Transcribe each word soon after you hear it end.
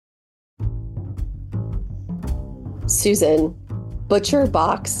Susan, Butcher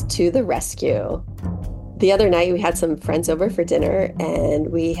Box to the rescue. The other night, we had some friends over for dinner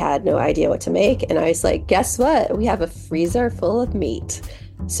and we had no idea what to make. And I was like, guess what? We have a freezer full of meat.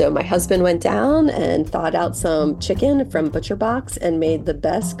 So my husband went down and thawed out some chicken from Butcher Box and made the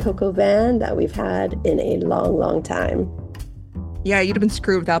best coq au vin that we've had in a long, long time. Yeah, you'd have been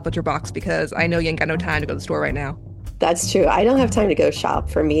screwed without Butcher Box because I know you ain't got no time to go to the store right now. That's true. I don't have time to go shop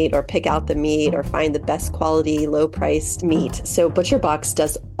for meat or pick out the meat or find the best quality, low-priced meat. So Butcher Box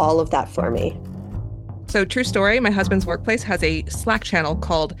does all of that for me. So true story, my husband's workplace has a Slack channel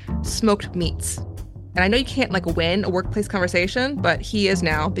called Smoked Meats. And I know you can't win a workplace conversation, but he is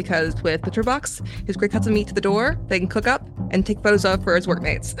now because with Butcher Box, his great cuts of meat to the door, they can cook up and take photos of for his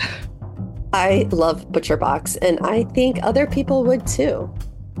workmates. I love Butcher Box, and I think other people would too.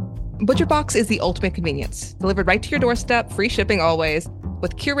 Butcher Box is the ultimate convenience. Delivered right to your doorstep, free shipping always,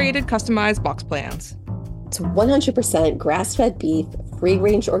 with curated, customized box plans. It's 100% grass-fed beef,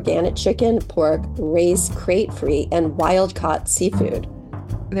 free-range organic chicken, pork, raised crate-free, and wild-caught seafood.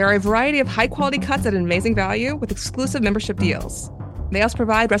 There are a variety of high-quality cuts at an amazing value with exclusive membership deals. They also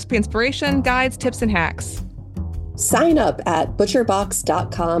provide recipe inspiration, guides, tips, and hacks. Sign up at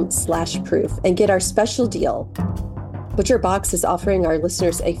butcherbox.com/proof and get our special deal. Butcher Box is offering our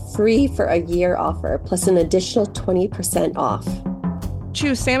listeners a free for a year offer, plus an additional 20% off.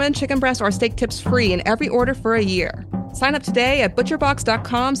 Choose salmon, chicken breast, or steak tips free in every order for a year. Sign up today at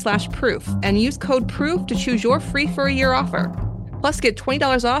butcherbox.com/proof and use code PROOF to choose your free for a year offer. Plus, get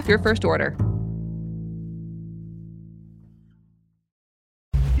 $20 off your first order.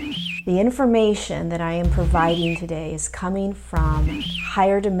 The information that I am providing today is coming from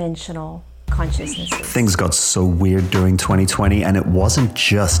higher dimensional consciousnesses. Things got so weird during 2020, and it wasn't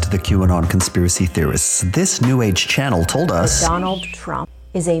just the QAnon conspiracy theorists. This New Age channel told us Donald Trump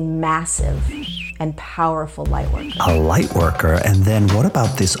is a massive and powerful light worker. A light worker? And then what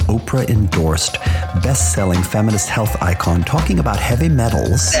about this Oprah-endorsed, best-selling feminist health icon talking about heavy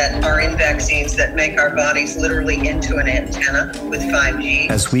metals that are in vaccines that make our bodies literally into an antenna with 5G?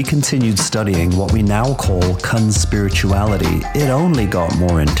 As we continued studying what we now call conspirituality, it only got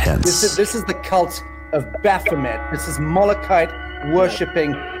more intense. This is the cult of Baphomet. This is Molokite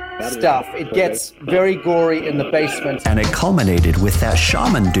worshipping stuff. It gets very gory in the basement. And it culminated with that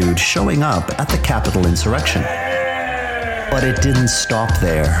shaman dude showing up at the Capitol insurrection. But it didn't stop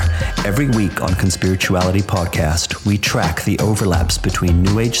there. Every week on Conspirituality Podcast, we track the overlaps between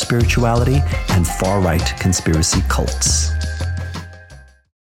New Age spirituality and far-right conspiracy cults.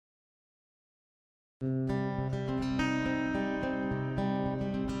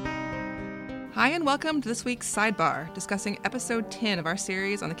 Hi, and welcome to this week's Sidebar, discussing episode 10 of our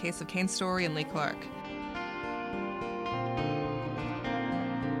series on the case of Kane Story and Lee Clark.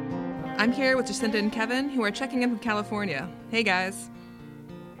 I'm here with Jacinda and Kevin, who are checking in from California. Hey, guys.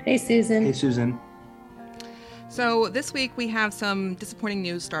 Hey, Susan. Hey, Susan. So this week we have some disappointing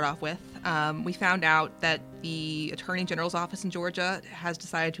news to start off with. We found out that the Attorney General's office in Georgia has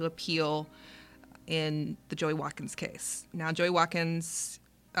decided to appeal in the Joey Watkins case. Now, Joey Watkins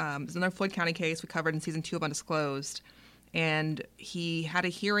is another Floyd County case we covered in season 2 of Undisclosed. And he had a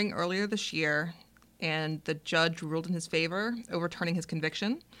hearing earlier this year, and the judge ruled in his favor, overturning his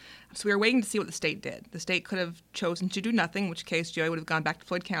conviction. So we were waiting to see what the state did. The state could have chosen to do nothing, in which case Joey would have gone back to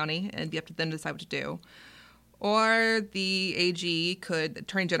Floyd County and be up to them to decide what to do. Or the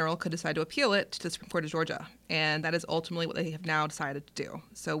Attorney General could decide to appeal it to the Supreme Court of Georgia. And that is ultimately what they have now decided to do.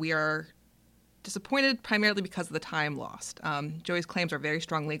 So we are disappointed primarily because of the time lost. Joey's claims are very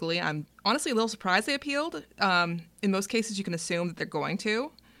strong legally. I'm honestly a little surprised they appealed. In most cases, you can assume that they're going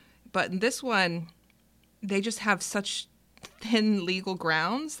to. But in this one, they just have such thin legal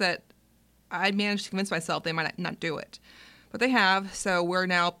grounds that I managed to convince myself they might not do it. But they have, so we're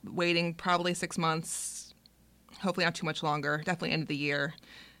now waiting probably 6 months, hopefully not too much longer, definitely end of the year,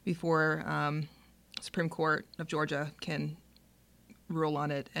 before Supreme Court of Georgia can rule on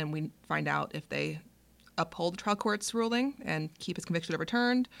it, and we find out if they uphold the trial court's ruling and keep his conviction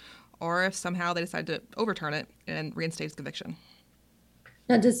overturned, or if somehow they decide to overturn it and reinstate his conviction.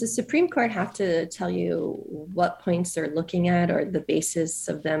 Now, does the Supreme Court have to tell you what points they're looking at or the basis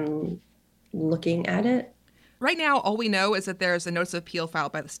of them looking at it? Right now, all we know is that there's a notice of appeal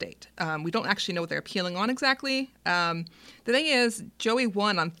filed by the state. We don't actually know what they're appealing on exactly. The thing is, Joey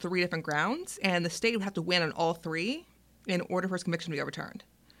won on 3 different grounds, and the state would have to win on all 3 in order for his conviction to be overturned.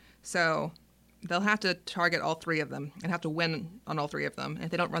 So they'll have to target all 3 of them and have to win on all 3 of them. And if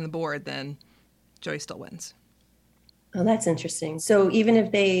they don't run the board, then Joey still wins. Oh, that's interesting. So even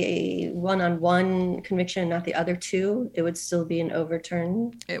if they won on one conviction and not the other 2, it would still be an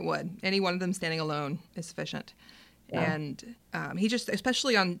overturn? It would. Any one of them standing alone is sufficient. Yeah. And he just,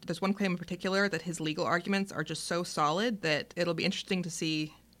 especially on, there's one claim in particular that his legal arguments are just so solid that it'll be interesting to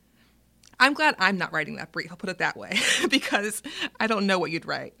see. I'm glad I'm not writing that brief, I'll put it that way, because I don't know what you'd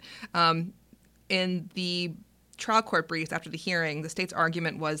write. In the trial court briefs after the hearing, the state's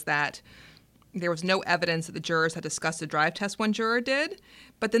argument was that there was no evidence that the jurors had discussed a drive test one juror did,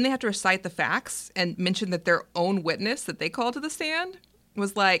 but then they have to recite the facts and mention that their own witness that they called to the stand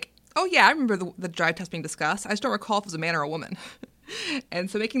was like, oh yeah, I remember the drive test being discussed. I just don't recall if it was a man or a woman.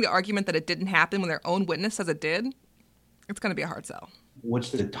 And so making the argument that it didn't happen when their own witness says it did, it's going to be a hard sell.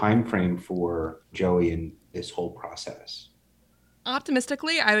 What's the time frame for Joey in this whole process?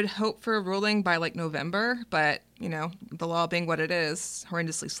 Optimistically, I would hope for a ruling by like November, but, you know, the law being what it is,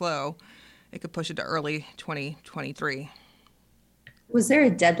 horrendously slow, it could push it to early 2023. Was there a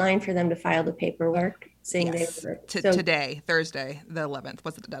deadline for them to file the paperwork saying Yes. they were Today, Thursday, the 11th,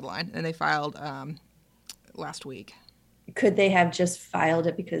 was the deadline, and they filed last week. Could they have just filed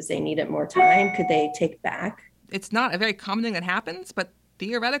it because they needed more time? Could they take back? It's not a very common thing that happens, but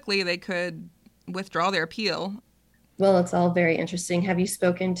theoretically they could withdraw their appeal. Well, it's all very interesting. Have you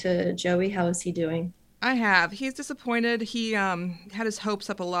spoken to Joey? How is he doing? I have. He's disappointed. He had his hopes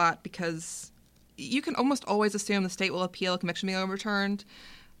up a lot because you can almost always assume the state will appeal a conviction being overturned,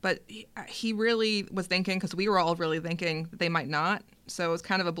 but he really was thinking, because we were all really thinking that they might not. So it was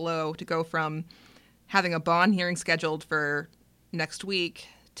kind of a blow to go from having a bond hearing scheduled for next week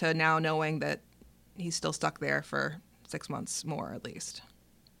to now knowing that he's still stuck there for 6 months more at least.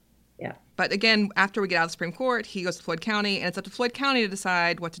 Yeah. But again, after we get out of the Supreme Court, he goes to Floyd County, and it's up to Floyd County to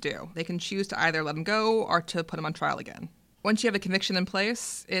decide what to do. They can choose to either let him go or to put him on trial again. Once you have a conviction in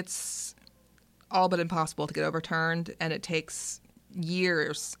place, it's all but impossible to get overturned, and it takes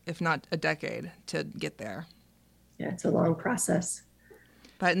years, if not a decade, to get there. Yeah, it's a long process.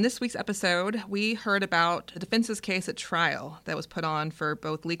 But in this week's episode, we heard about a defense's case at trial that was put on for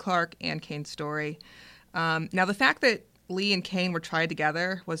both Lee Clark and Cain Story. Now, the fact that Lee and Cain were tried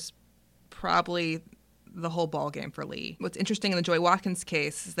together was probably the whole ballgame for Lee. What's interesting in the Joey Watkins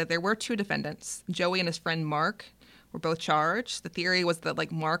case is that there were two defendants. Joey and his friend Mark were both charged. The theory was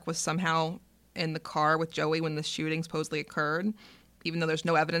that Mark was somehow in the car with Joey when the shooting supposedly occurred, even though there's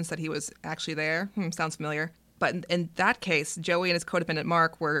no evidence that he was actually there. Sounds familiar. But in that case, Joey and his co-defendant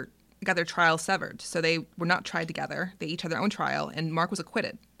Mark got their trial severed. So they were not tried together. They each had their own trial, and Mark was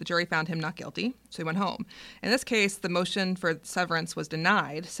acquitted. The jury found him not guilty, so he went home. In this case, the motion for severance was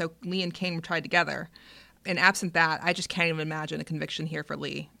denied, so Lee and Cain were tried together. And absent that, I just can't even imagine a conviction here for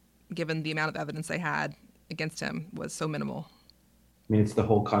Lee, given the amount of evidence they had against him was so minimal. I mean, it's the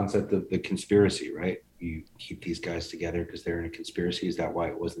whole concept of the conspiracy, right? You keep these guys together because they're in a conspiracy. Is that why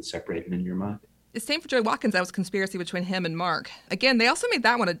it wasn't separated in your mind? The same for Joey Watkins. That was a conspiracy between him and Mark. Again, they also made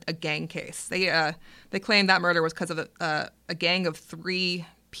that one a gang case. They claimed that murder was because of a gang of 3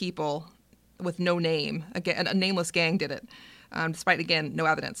 people with no name. Again, a nameless gang did it, despite, again, no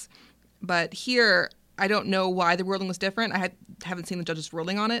evidence. But here, I don't know why the ruling was different. I haven't seen the judge's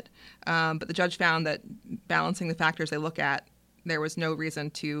ruling on it, but the judge found that balancing the factors they look at, there was no reason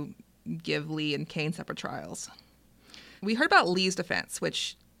to give Lee and Cain separate trials. We heard about Lee's defense,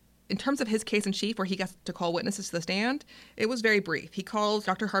 which, in terms of his case in chief, where he got to call witnesses to the stand, it was very brief. He called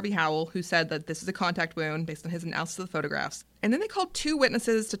Dr. Harvey Howell, who said that this is a contact wound based on his analysis of the photographs. And then they called 2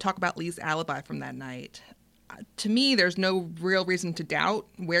 witnesses to talk about Lee's alibi from that night. To me, there's no real reason to doubt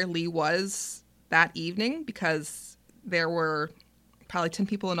where Lee was that evening, because there were probably 10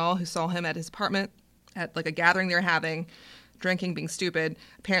 people in all who saw him at his apartment at a gathering they were having, drinking, being stupid.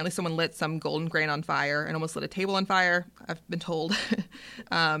 Apparently someone lit some golden grain on fire and almost lit a table on fire, I've been told.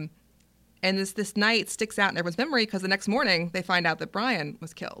 And this night sticks out in everyone's memory because the next morning they find out that Brian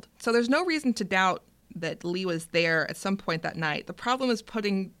was killed. So there's no reason to doubt that Lee was there at some point that night. The problem is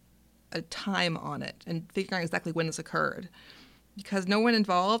putting a time on it and figuring out exactly when this occurred, because no one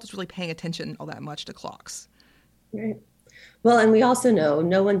involved is really paying attention all that much to clocks. Right. Well, and we also know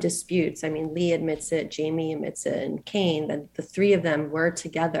no one disputes. I mean, Lee admits it, Jamie admits it, and Cain, that the 3 of them were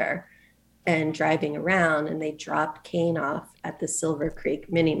together and driving around, and they dropped Cain off at the Silver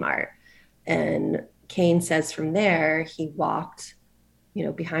Creek Mini Mart. And Cain says from there, he walked,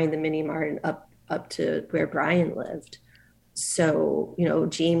 behind the Mini Mart and up to where Brian lived. So,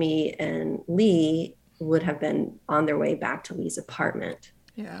 Jamie and Lee would have been on their way back to Lee's apartment.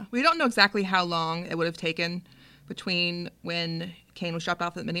 Yeah. We don't know exactly how long it would have taken between when Cain was dropped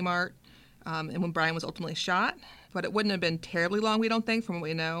off at the Mini Mart and when Brian was ultimately shot. But it wouldn't have been terribly long, we don't think, from what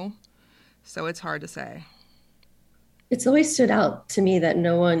we know. So it's hard to say. It's always stood out to me that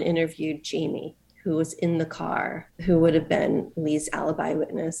no one interviewed Jamie, who was in the car, who would have been Lee's alibi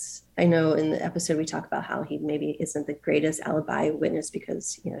witness. I know in the episode we talk about how he maybe isn't the greatest alibi witness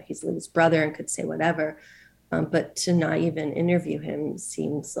because, he's Lee's brother and could say whatever. But to not even interview him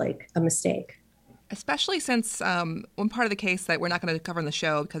seems like a mistake. Especially since one part of the case that we're not going to cover in the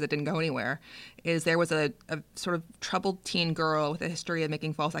show because it didn't go anywhere is there was a sort of troubled teen girl with a history of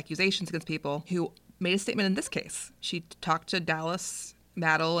making false accusations against people who made a statement in this case. She talked to Dallas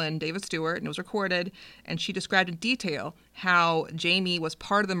Battle and David Stewart, and it was recorded, and she described in detail how Jamie was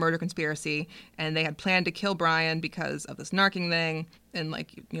part of the murder conspiracy, and they had planned to kill Brian because of this narking thing and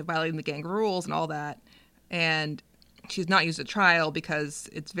violating the gang rules and all that. And she's not used at trial because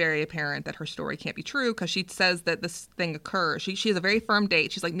it's very apparent that her story can't be true because she says that this thing occurs. She has a very firm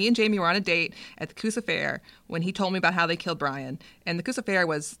date. She's like, me and Jamie were on a date at the Coosa Fair when he told me about how they killed Brian. And the Coosa Fair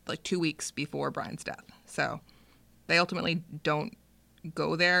was 2 weeks before Brian's death. So they ultimately don't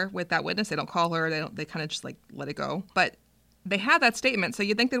go there with that witness. They don't call her. They kind of just let it go. But they had that statement. So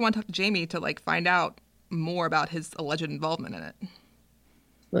you'd think they'd want to talk to Jamie to find out more about his alleged involvement in it.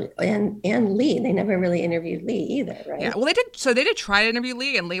 Well, and Lee, they never really interviewed Lee either, right? Yeah, well, they did. So they did try to interview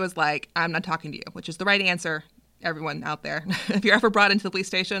Lee, and Lee was like, "I'm not talking to you," which is the right answer. Everyone out there, if you're ever brought into the police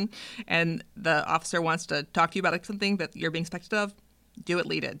station and the officer wants to talk to you about something that you're being suspected of, do what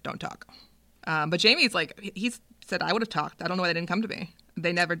Lee did. Don't talk. But Jamie's he said, "I would have talked. I don't know why they didn't come to me."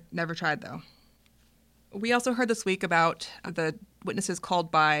 They never tried though. We also heard this week about the witnesses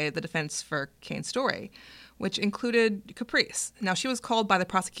called by the defense for Kane's story, which included Caprice. Now, she was called by the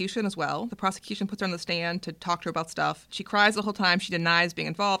prosecution as well. The prosecution puts her on the stand to talk to her about stuff. She cries the whole time. She denies being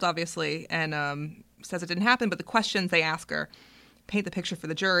involved, obviously, and says it didn't happen. But the questions they ask her paint the picture for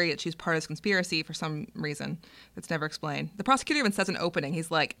the jury that she's part of this conspiracy for some reason that's never explained. The prosecutor even says in opening,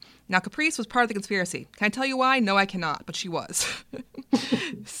 he's like, now, Caprice was part of the conspiracy. Can I tell you why? No, I cannot, but she was.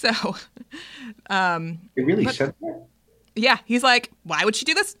 So. It really said that? Yeah, he's like, why would she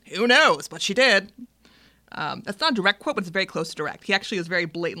do this? Who knows? But she did. That's not a direct quote, but it's very close to direct. He actually is very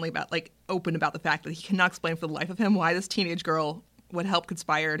blatantly open about the fact that he cannot explain for the life of him why this teenage girl would help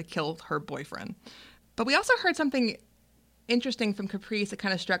conspire to kill her boyfriend. But we also heard something interesting from Caprice that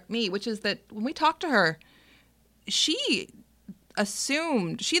kind of struck me, which is that when we talked to her, she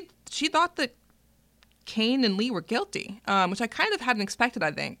assumed, she thought that Kane and Lee were guilty, which I kind of hadn't expected,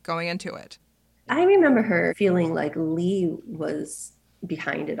 I think, going into it. I remember her feeling like Lee was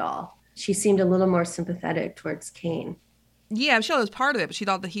behind it all. She seemed a little more sympathetic towards Kane. Yeah, she was part of it, but she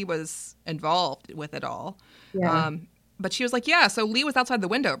thought that he was involved with it all. Yeah. But she was like, yeah, so Lee was outside the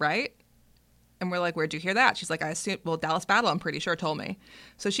window, right? And we're like, where'd you hear that? She's like, I assume, well, Dallas Battle, I'm pretty sure, told me.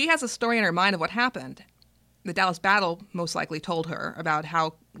 So she has a story in her mind of what happened. The Dallas Battle most likely told her about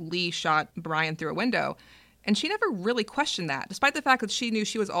how Lee shot Brian through a window. And she never really questioned that, despite the fact that she knew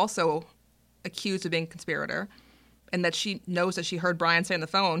she was also accused of being a conspirator and that she knows that she heard Brian say on the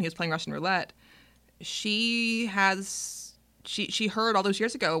phone he was playing Russian roulette. She heard all those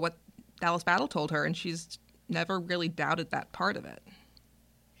years ago what Dallas Battle told her, and she's never really doubted that part of it.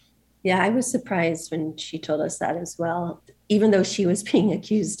 Yeah, I was surprised when she told us that as well. Even though she was being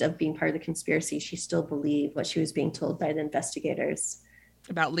accused of being part of the conspiracy, she still believed what she was being told by the investigators.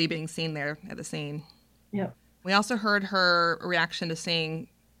 About Lee being seen there at the scene. Yep. We also heard her reaction to seeing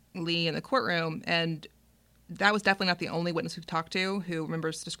Lee in the courtroom, and that was definitely not the only witness we've talked to who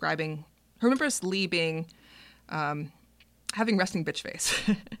remembers Lee being having resting bitch face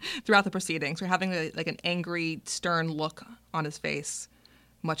throughout the proceedings, or having an angry, stern look on his face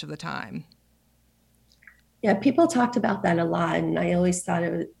much of the time. Yeah, people talked about that a lot, and I always thought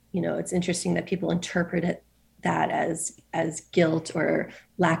it was, it's interesting that people interpret that as guilt or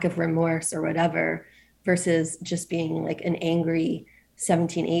lack of remorse or whatever, versus just being like an angry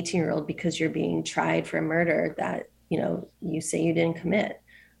 17, 18-year-old because you're being tried for a murder that, you say you didn't commit.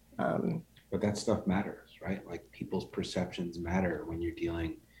 But that stuff matters, right? Like, people's perceptions matter when you're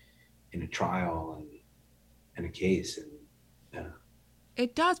dealing in a trial and a case. And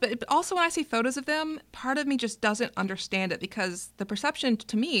It does, but also when I see photos of them, part of me just doesn't understand it, because the perception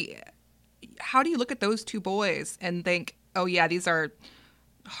to me, how do you look at those two boys and think, oh yeah, these are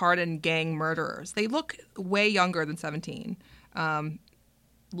hardened gang murderers? They look way younger than 17.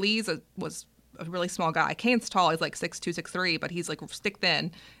 Lee's was a really small guy. Kane's tall. He's like 6'2", 6'3", but he's like stick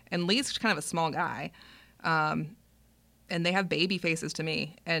thin. And Lee's kind of a small guy. And they have baby faces to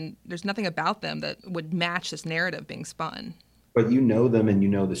me. And there's nothing about them that would match this narrative being spun. But you know them and you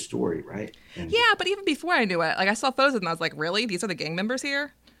know the story, right? And yeah, but even before I knew it, I saw photos of them. I was like, really? These are the gang members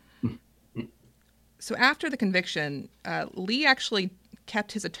here? So after the conviction, Lee actually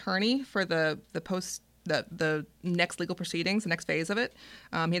kept his attorney for the post the next legal proceedings, the next phase of it.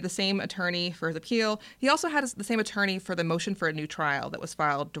 He had the same attorney for his appeal. He also had the same attorney for the motion for a new trial that was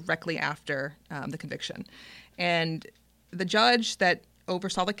filed directly after the conviction. And the judge that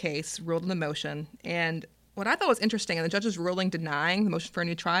oversaw the case ruled in the motion. And what I thought was interesting, in the judge's ruling denying the motion for a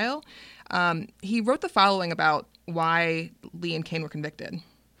new trial, he wrote the following about why Lee and Kane were convicted.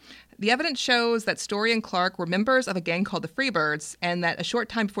 The evidence shows that Story and Clark were members of a gang called the Freebirds, and that a short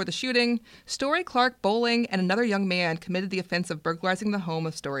time before the shooting, Story, Clark, Bowling, and another young man committed the offense of burglarizing the home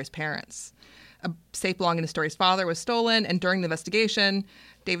of Story's parents. A safe belonging to Story's father was stolen, and during the investigation,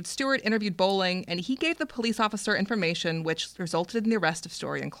 David Stewart interviewed Bowling, and he gave the police officer information which resulted in the arrest of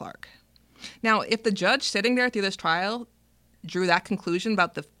Story and Clark. Now, if the judge sitting there through this trial drew that conclusion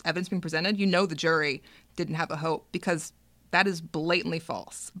about the evidence being presented, you know the jury didn't have a hope, because that is blatantly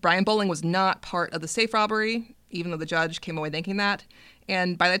false. Brian Bowling was not part of the safe robbery, even though the judge came away thinking that.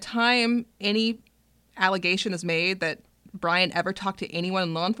 And by the time any allegation is made that Brian ever talked to anyone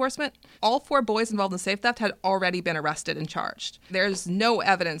in law enforcement, all 4 boys involved in safe theft had already been arrested and charged. There's no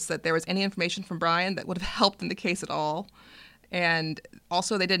evidence that there was any information from Brian that would have helped in the case at all. And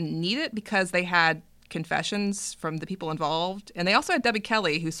also they didn't need it because they had confessions from the people involved. And they also had Debbie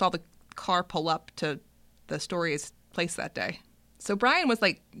Kelly, who saw the car pull up to the Story's place that day. So Brian was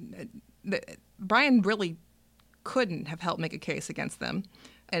like, Brian really couldn't have helped make a case against them.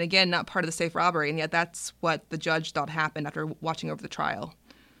 And again, not part of the safe robbery. And yet that's what the judge thought happened after watching over the trial.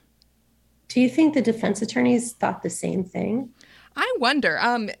 Do you think the defense attorneys thought the same thing? I wonder.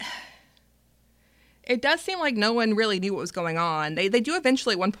 It does seem like no one really knew what was going on. They do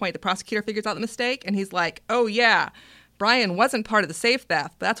eventually, at one point, the prosecutor figures out the mistake, and he's like, oh, yeah, Brian wasn't part of the safe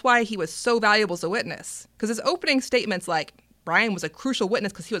theft. But that's why he was so valuable as a witness. Because his opening statement's like, Brian was a crucial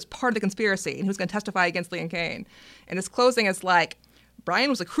witness because he was part of the conspiracy, and he was going to testify against Lee and Kane. And his closing is like, Brian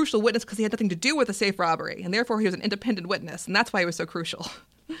was a crucial witness because he had nothing to do with the safe robbery, and therefore he was an independent witness, and that's why he was so crucial.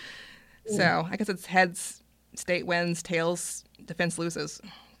 So I guess it's heads, state wins, tails, defense loses.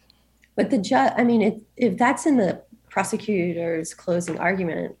 But the judge, I mean, if that's in the prosecutor's closing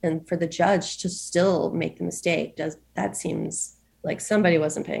argument, and for the judge to still make the mistake, that seems like somebody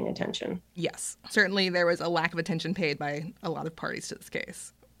wasn't paying attention. Yes, certainly there was a lack of attention paid by a lot of parties to this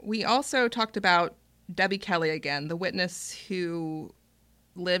case. We also talked about Debbie Kelly again, the witness who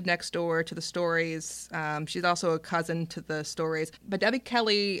lived next door to the Storys. She's also a cousin to the Storys. But Debbie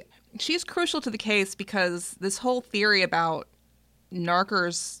Kelly, she's crucial to the case because this whole theory about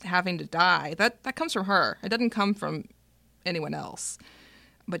narkers having to die, that comes from her. It doesn't come from anyone else.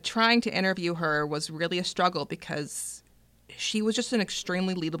 But trying to interview her was really a struggle because she was just an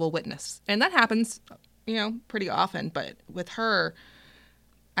extremely leadable witness. And that happens, pretty often. But with her,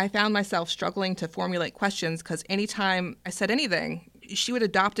 I found myself struggling to formulate questions because anytime I said anything, she would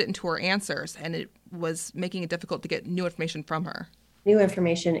adopt it into her answers, and it was making it difficult to get new information from her. New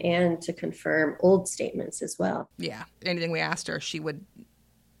information and to confirm old statements as well. Yeah. Anything we asked her, she would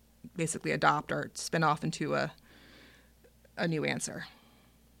basically adopt or spin off into a new answer.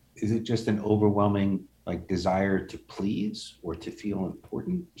 Is it just an overwhelming desire to please or to feel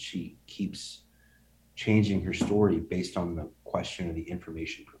important? She keeps changing her story based on the question or the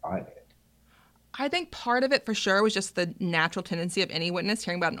information provided. I think part of it for sure was just the natural tendency of any witness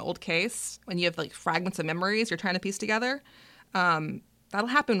hearing about an old case. When you have fragments of memories you're trying to piece together, that'll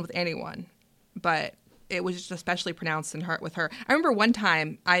happen with anyone. But it was just especially pronounced with her. I remember one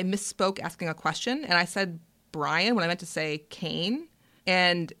time I misspoke asking a question, and I said Brian when I meant to say Kane.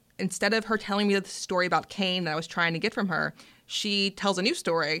 And instead of her telling me the story about Kane that I was trying to get from her, she tells a new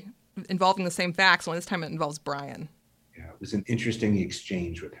story involving the same facts, only this time it involves Brian. Yeah, it was an interesting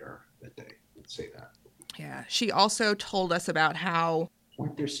exchange with her that day. Let's say that. Yeah. She also told us about how...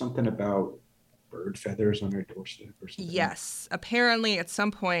 Weren't there something about bird feathers on her doorstep or something? Yes. Apparently, at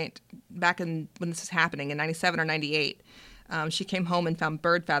some point back when this is happening, in 97 or 98, she came home and found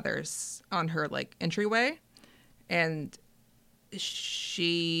bird feathers on her, entryway. And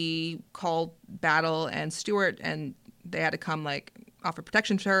she called Battle and Stewart, and they had to come, offer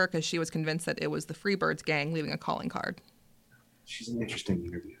protection to her because she was convinced that it was the Freebirds gang leaving a calling card. She's an interesting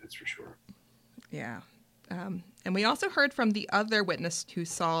interview, that's for sure. Yeah. And we also heard from the other witness who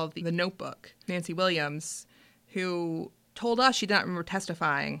saw the notebook, Nancy Williams, who told us she didn't remember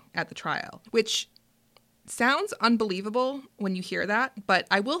testifying at the trial, which sounds unbelievable when you hear that. But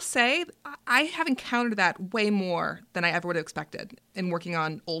I will say I have encountered that way more than I ever would have expected in working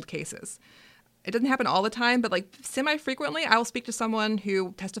on old cases. It doesn't happen all the time, but semi-frequently, I will speak to someone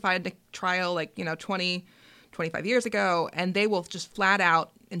who testified in a trial 20, 25 years ago, and they will just flat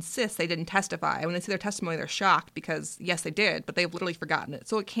out insist they didn't testify. And when they see their testimony, they're shocked because, yes, they did, but they've literally forgotten it.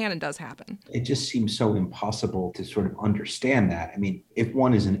 So it can and does happen. It just seems so impossible to sort of understand that. I mean, if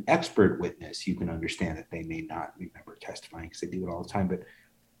one is an expert witness, you can understand that they may not remember testifying because they do it all the time. But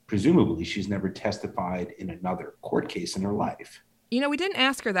presumably, she's never testified in another court case in her life. You know, we didn't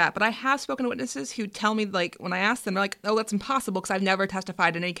ask her that, but I have spoken to witnesses who tell me, like, when I ask them, they're like, oh, that's impossible because I've never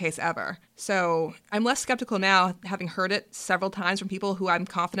testified in any case ever. So I'm less skeptical now, having heard it several times from people who I'm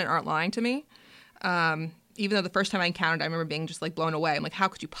confident aren't lying to me. Even though the first time I encountered it, I remember being just, like, blown away. I'm like, how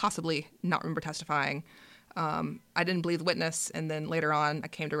could you possibly not remember testifying? I didn't believe the witness, and then later on, I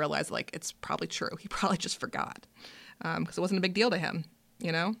came to realize, like, it's probably true. He probably just forgot because it wasn't a big deal to him,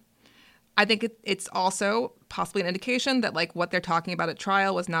 you know? I think it's also possibly an indication that, like, what they're talking about at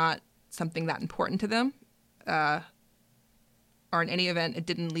trial was not something that important to them. Or in any event, it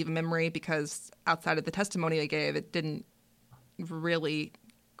didn't leave a memory because outside of the testimony they gave, it didn't really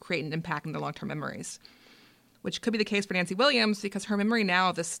create an impact in their long-term memories, which could be the case for Nancy Williams because her memory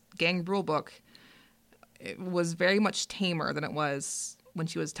now of this gang rule book it was very much tamer than it was when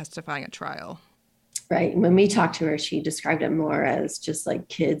she was testifying at trial. Right. When we talked to her, she described it more as just like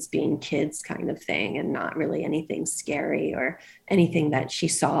kids being kids kind of thing and not really anything scary or anything that she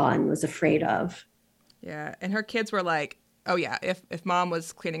saw and was afraid of. Yeah. And her kids were like, oh, yeah, if mom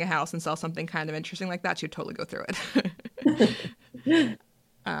was cleaning a house and saw something kind of interesting like that, she'd totally go through it.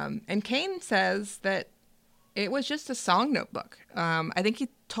 And Kane says that it was just a song notebook. I think he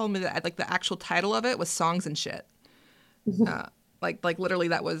told me that like the actual title of it was Songs and Shit. Like literally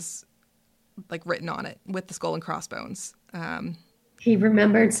that was like written on it with the skull and crossbones. He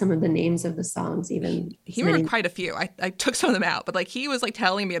remembered some of the names of the songs, even. He remembered quite a few. I took some of them out, but like he was like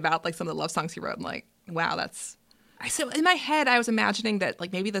telling me about like some of the love songs he wrote. I'm like, wow, so in my head, I was imagining that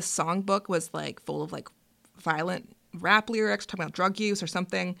like maybe the songbook was like full of like violent rap lyrics talking about drug use or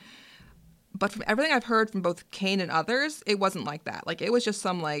something. But from everything I've heard from both Kane and others, it wasn't like that. Like it was just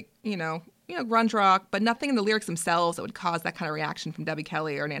some like, you know, grunge rock, but nothing in the lyrics themselves that would cause that kind of reaction from Debbie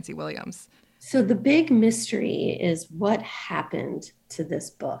Kelly or Nancy Williams. So the big mystery is what happened to this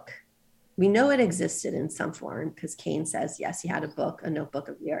book. We know it existed in some form because Kane says, yes, he had a notebook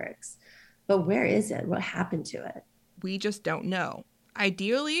of lyrics. But where is it? What happened to it? We just don't know.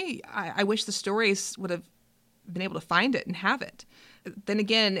 Ideally, I wish the stories would have been able to find it and have it. Then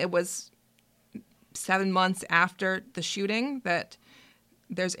again, it was 7 months after the shooting that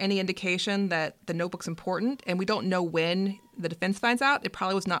there's any indication that the notebook's important, and we don't know when the defense finds out. It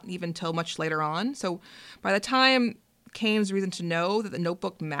probably was not even until much later on. So by the time Kane's reason to know that the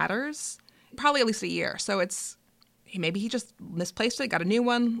notebook matters, probably at least a year. So maybe he just misplaced it, got a new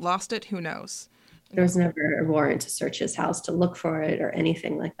one, lost it, who knows? There was never a warrant to search his house to look for it or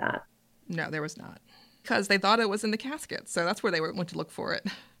anything like that. No, there was not. Because they thought it was in the casket. So that's where they went to look for it.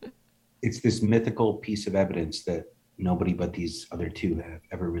 It's this mythical piece of evidence that nobody but these other two have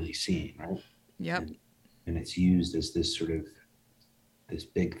ever really seen, right? Yep. And it's used as this sort of this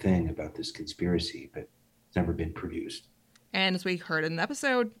big thing about this conspiracy, but it's never been produced. And as we heard in the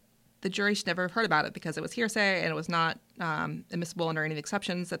episode, the jury should never have heard about it because it was hearsay and it was not admissible under any of the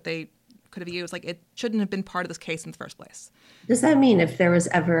exceptions that they could have used. Like it shouldn't have been part of this case in the first place. Does that mean if there was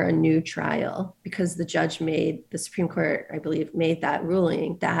ever a new trial, because the Supreme Court, I believe, made that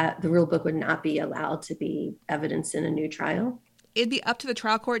ruling that the rule book would not be allowed to be evidence in a new trial? It'd be up to the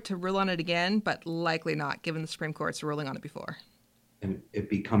trial court to rule on it again, but likely not, given the Supreme Court's ruling on it before. And it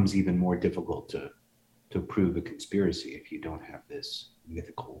becomes even more difficult to prove a conspiracy if you don't have this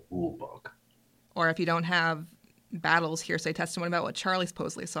mythical rule book. Or if you don't have Battle's hearsay testimony about what Charlie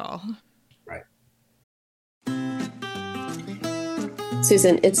supposedly saw. Right.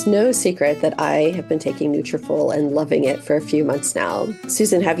 Susan, it's no secret that I have been taking Nutrafol and loving it for a few months now.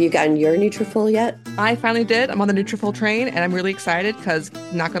 Susan, have you gotten your Nutrafol yet? I finally did. I'm on the Nutrafol train, and I'm really excited because,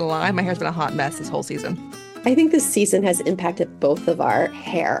 not going to lie, my hair's been a hot mess this whole season. I think this season has impacted both of our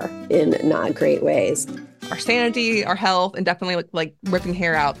hair in not great ways. Our sanity, our health, and definitely like ripping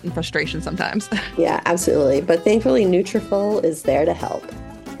hair out in frustration sometimes. Yeah, absolutely. But thankfully, Nutrafol is there to help.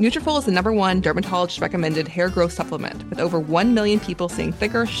 Nutrafol is the #1 dermatologist-recommended hair growth supplement, with over 1 million people seeing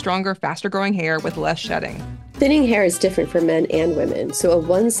thicker, stronger, faster-growing hair with less shedding. Thinning hair is different for men and women, so a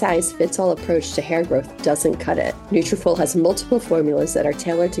one-size-fits-all approach to hair growth doesn't cut it. Nutrafol has multiple formulas that are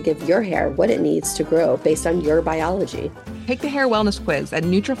tailored to give your hair what it needs to grow based on your biology. Take the hair wellness quiz at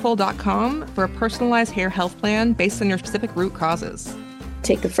Nutrafol.com for a personalized hair health plan based on your specific root causes.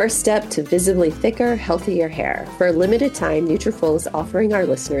 Take the first step to visibly thicker, healthier hair. For a limited time, Nutrafol is offering our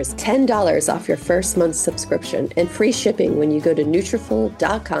listeners $10 off your first month's subscription and free shipping when you go to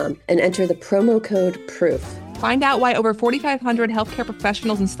Nutrafol.com and enter the promo code PROOF. Find out why over 4,500 healthcare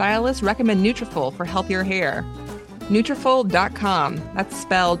professionals and stylists recommend Nutrafol for healthier hair. Nutrafol.com. That's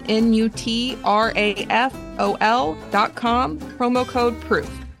spelled Nutrafol.com, promo code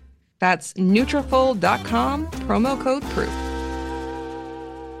PROOF. That's Nutrafol.com, promo code PROOF.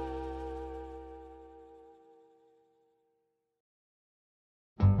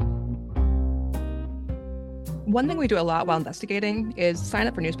 One thing we do a lot while investigating is sign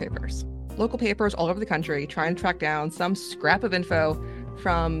up for newspapers. Local papers all over the country trying to track down some scrap of info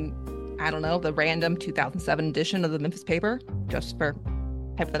from, I don't know, the random 2007 edition of the Memphis paper, just for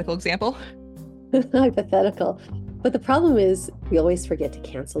hypothetical example. Hypothetical. But the problem is we always forget to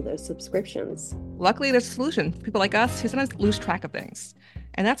cancel those subscriptions. Luckily, there's a solution for people like us who sometimes lose track of things,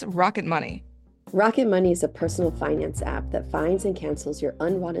 and that's Rocket Money. Rocket Money is a personal finance app that finds and cancels your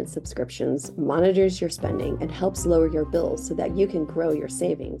unwanted subscriptions, monitors your spending, and helps lower your bills so that you can grow your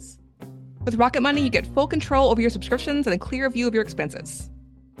savings. With Rocket Money, you get full control over your subscriptions and a clear view of your expenses.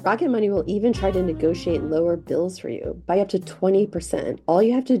 Rocket Money will even try to negotiate lower bills for you by up to 20%. All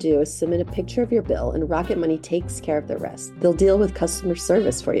you have to do is submit a picture of your bill, and Rocket Money takes care of the rest. They'll deal with customer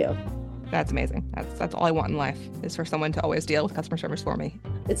service for you. That's amazing. That's all I want in life, is for someone to always deal with customer service for me.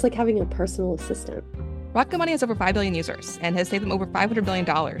 It's like having a personal assistant. Rocket Money has over 5 billion users and has saved them over $500 billion,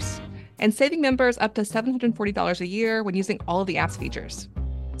 and saving members up to $740 a year when using all of the app's features.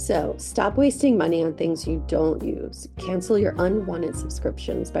 So stop wasting money on things you don't use. Cancel your unwanted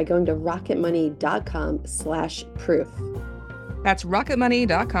subscriptions by going to rocketmoney.com/proof. That's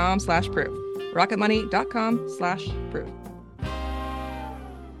rocketmoney.com/proof. rocketmoney.com/proof.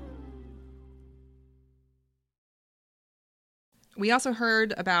 We also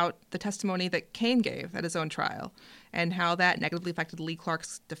heard about the testimony that Cain gave at his own trial and how that negatively affected Lee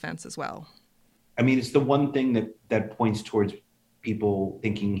Clark's defense as well. I mean, it's the one thing that points towards people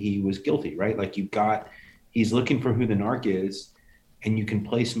thinking he was guilty, right? Like he's looking for who the narc is, and you can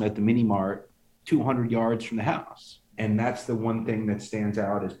place him at the mini mart 200 yards from the house. And that's the one thing that stands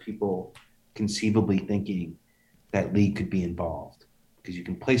out as people conceivably thinking that Lee could be involved, because you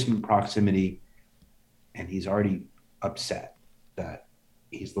can place him in proximity and he's already upset that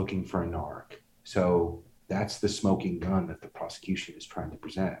he's looking for a narc. So that's the smoking gun that the prosecution is trying to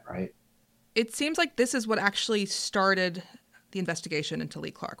present, right? It seems like this is what actually started the investigation into Lee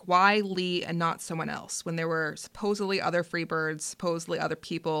Clark. Why Lee and not someone else, when there were supposedly other Freebirds, supposedly other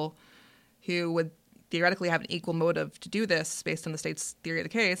people who would theoretically have an equal motive to do this based on the state's theory of the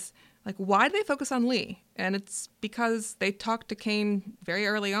case? Like, why do they focus on Lee? And it's because they talked to Cain very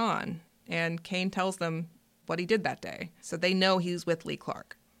early on, and Cain tells them what he did that day. So they know he's with Lee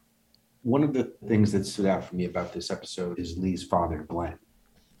Clark. One of the things that stood out for me about this episode is Lee's father, Glenn.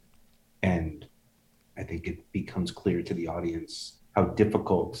 And I think it becomes clear to the audience how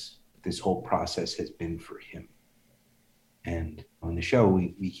difficult this whole process has been for him. And on the show,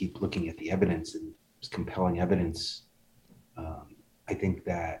 we keep looking at the evidence, and it's compelling evidence. I think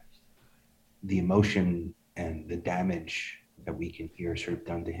that the emotion and the damage that we can hear sort of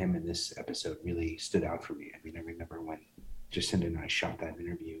done to him in this episode really stood out for me. I mean, I remember when Jacinda and I shot that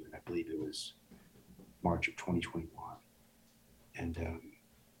interview, and I believe it was March of 2021. And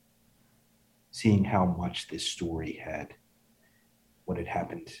seeing how much this story what had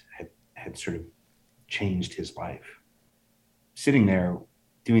happened had sort of changed his life. Sitting there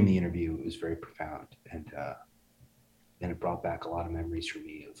doing the interview, it was very profound. And then it brought back a lot of memories for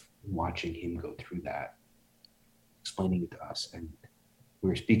me of watching him go through that, explaining it to us. And we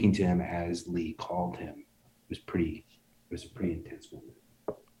were speaking to him as Lee called him. It was a pretty intense moment.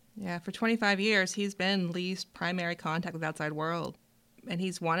 Yeah, for 25 years, he's been Lee's primary contact with the outside world. And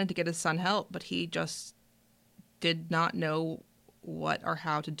he's wanted to get his son help, but he just did not know what or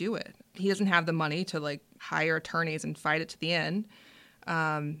how to do it. He doesn't have the money to hire attorneys and fight it to the end.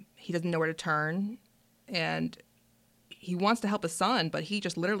 He doesn't know where to turn, and he wants to help his son, but he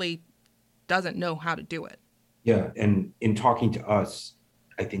just literally doesn't know how to do it. Yeah, and in talking to us,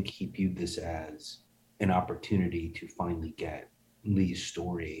 I think he viewed this as an opportunity to finally get Lee's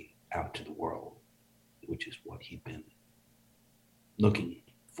story out to the world, which is what he'd been looking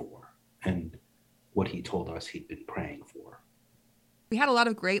for and what he told us he'd been praying for. We had a lot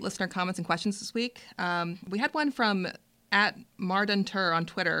of great listener comments and questions this week. We had one from @Marduntur on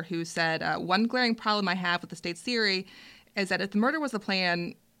Twitter who said, one glaring problem I have with the state's theory is that if the murder was the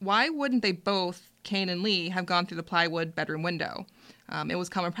plan, why wouldn't they both, Cain and Lee, have gone through the plywood bedroom window? It was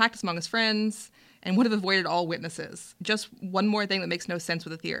common practice among his friends and would have avoided all witnesses. Just one more thing that makes no sense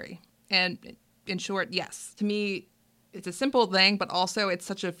with the theory. And in short, yes. To me, it's a simple thing, but also it's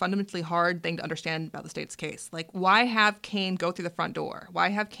such a fundamentally hard thing to understand about the state's case. Like, why have Cain go through the front door? Why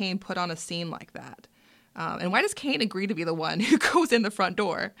have Cain put on a scene like that? And why does Kane agree to be the one who goes in the front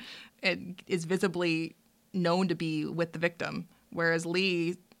door and is visibly known to be with the victim, whereas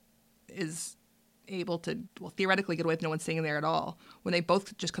Lee is able to, well, theoretically get away with no one seeing there at all, when they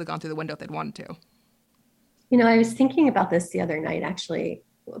both just could have gone through the window if they'd wanted to? You know, I was thinking about this the other night, actually,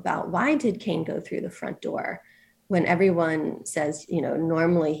 about why did Kane go through the front door when everyone says, you know,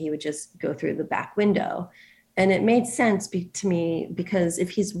 normally he would just go through the back window. And it made sense to me because if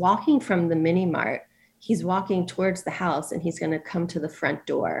he's walking from the mini mart, he's walking towards the house and he's going to come to the front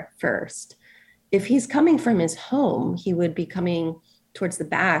door first. If he's coming from his home, he would be coming towards the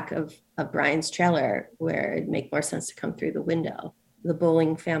back of Brian's trailer, where it'd make more sense to come through the window. The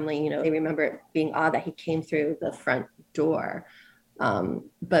Bowling family, you know, they remember it being odd that he came through the front door.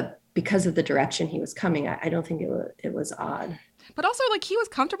 But because of the direction he was coming, I don't think it was odd. But also, like, he was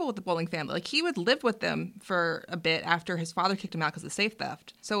comfortable with the Bowling family. Like, he would live with them for a bit after his father kicked him out because of safe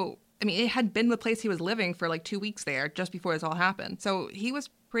theft. So, I mean, it had been the place he was living for like 2 weeks there just before this all happened. So he was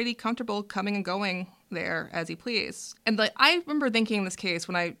pretty comfortable coming and going there as he pleased. And like, I remember thinking in this case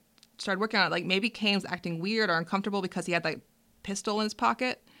when I started working on it, like, maybe Kane was acting weird or uncomfortable because he had that pistol in his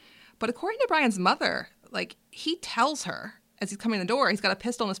pocket. But according to Brian's mother, like, he tells her as he's coming in the door, he's got a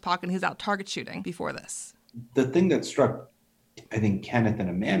pistol in his pocket and he's out target shooting before this. The thing that struck, I think, Kenneth and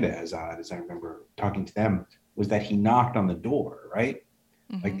Amanda as odd, as I remember talking to them, was that he knocked on the door, right?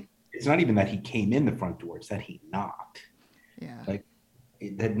 Mm-hmm. Like, it's not even that he came in the front door, it's that he knocked. Yeah. Like,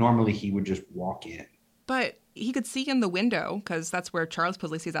 that normally he would just walk in. But he could see in the window, because that's where Charles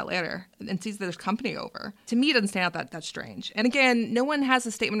supposedly sees that later, and sees that there's company over. To me, it doesn't stand out that strange. And again, no one has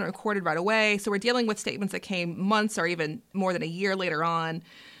a statement recorded right away, so we're dealing with statements that came months or even more than a year later on.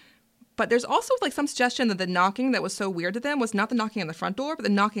 But there's also like some suggestion that the knocking that was so weird to them was not the knocking on the front door, but the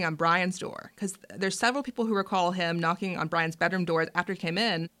knocking on Brian's door. Because there's several people who recall him knocking on Brian's bedroom door after he came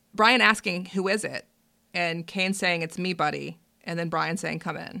in. Brian asking, "Who is it?" And Kane saying, "It's me, buddy." And then Brian saying,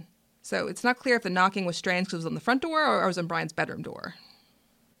 "Come in." So it's not clear if the knocking was strange because it was on the front door or it was on Brian's bedroom door.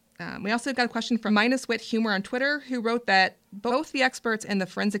 We also got a question from Minus Wit Humor on Twitter, who wrote that both the experts in the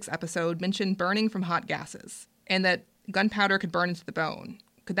forensics episode mentioned burning from hot gases and that gunpowder could burn into the bone.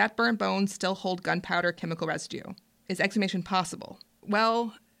 Could that burnt bone still hold gunpowder chemical residue? Is exhumation possible?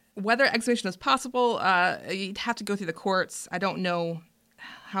 Well, whether exhumation is possible, you'd have to go through the courts. I don't know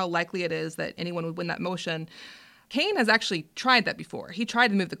how likely it is that anyone would win that motion. Kane has actually tried that before. He tried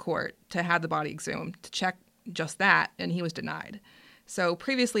to move the court to have the body exhumed to check just that, and he was denied. So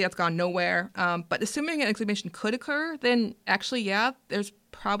previously that's gone nowhere. But assuming an exhumation could occur, then actually, yeah, there's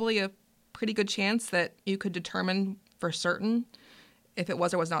probably a pretty good chance that you could determine for certain if it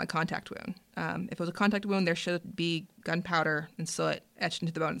was or was not a contact wound. If it was a contact wound, there should be gunpowder and soot etched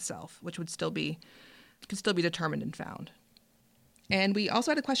into the bone itself, which could still be determined and found. And we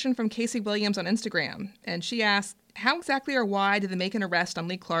also had a question from Casey Williams on Instagram, and she asked, how exactly or why did they make an arrest on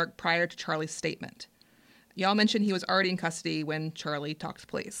Lee Clark prior to Charlie's statement? Y'all mentioned he was already in custody when Charlie talked to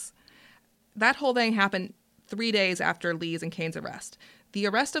police. That whole thing happened 3 days after Lee's and Kane's arrest. The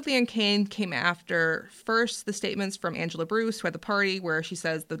arrest of Lee and Kane came after, first, the statements from Angela Bruce, who had the party where she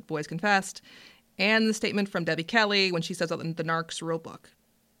says the boys confessed, and the statement from Debbie Kelly when she says in the Narcs rule book.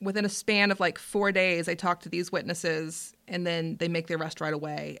 Within a span of like 4 days, they talk to these witnesses, and then they make the arrest right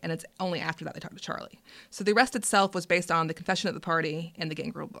away, and it's only after that they talk to Charlie. So the arrest itself was based on the confession at the party and the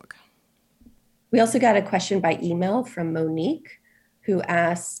gang rule book. We also got a question by email from Monique, who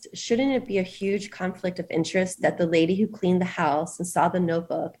asked, shouldn't it be a huge conflict of interest that the lady who cleaned the house and saw the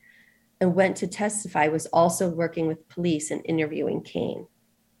notebook and went to testify was also working with police and interviewing Kane?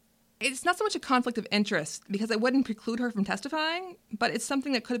 It's not so much a conflict of interest because it wouldn't preclude her from testifying, but it's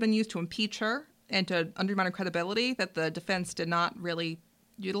something that could have been used to impeach her and to undermine her credibility that the defense did not really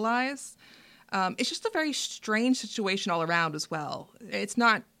utilize. It's just a very strange situation all around as well. It's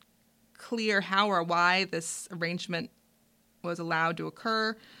not clear how or why this arrangement was allowed to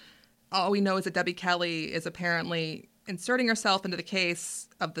occur. All we know is that Debbie Kelly is apparently inserting herself into the case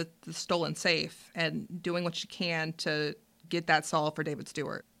of the stolen safe and doing what she can to get that solved for David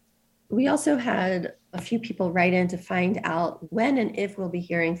Stewart. We also had a few people write in to find out when and if we'll be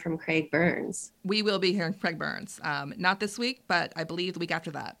hearing from Craig Burns. We will be hearing from Craig Burns. Not this week, but I believe the week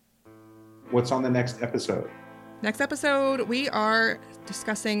after that. What's on the next episode? Next episode, we are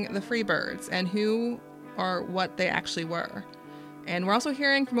discussing the Freebirds and who or what they actually were. And we're also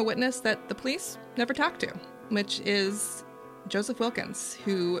hearing from a witness that the police never talked to, which is Joseph Wilkins,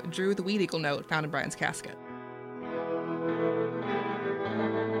 who drew the Weed Eagle note found in Brian's casket.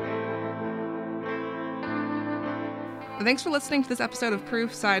 Thanks for listening to this episode of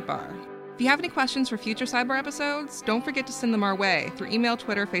Proof Sidebar. If you have any questions for future Sidebar episodes, don't forget to send them our way through email,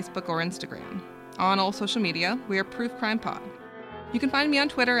 Twitter, Facebook, or Instagram. On all social media, we are Proof Crime Pod. You can find me on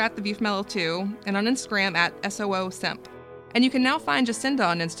Twitter at The View from LL2 and on Instagram at SOOSimp. And you can now find Jacinda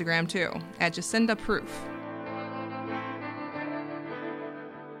on Instagram too, at Jacinda Proof.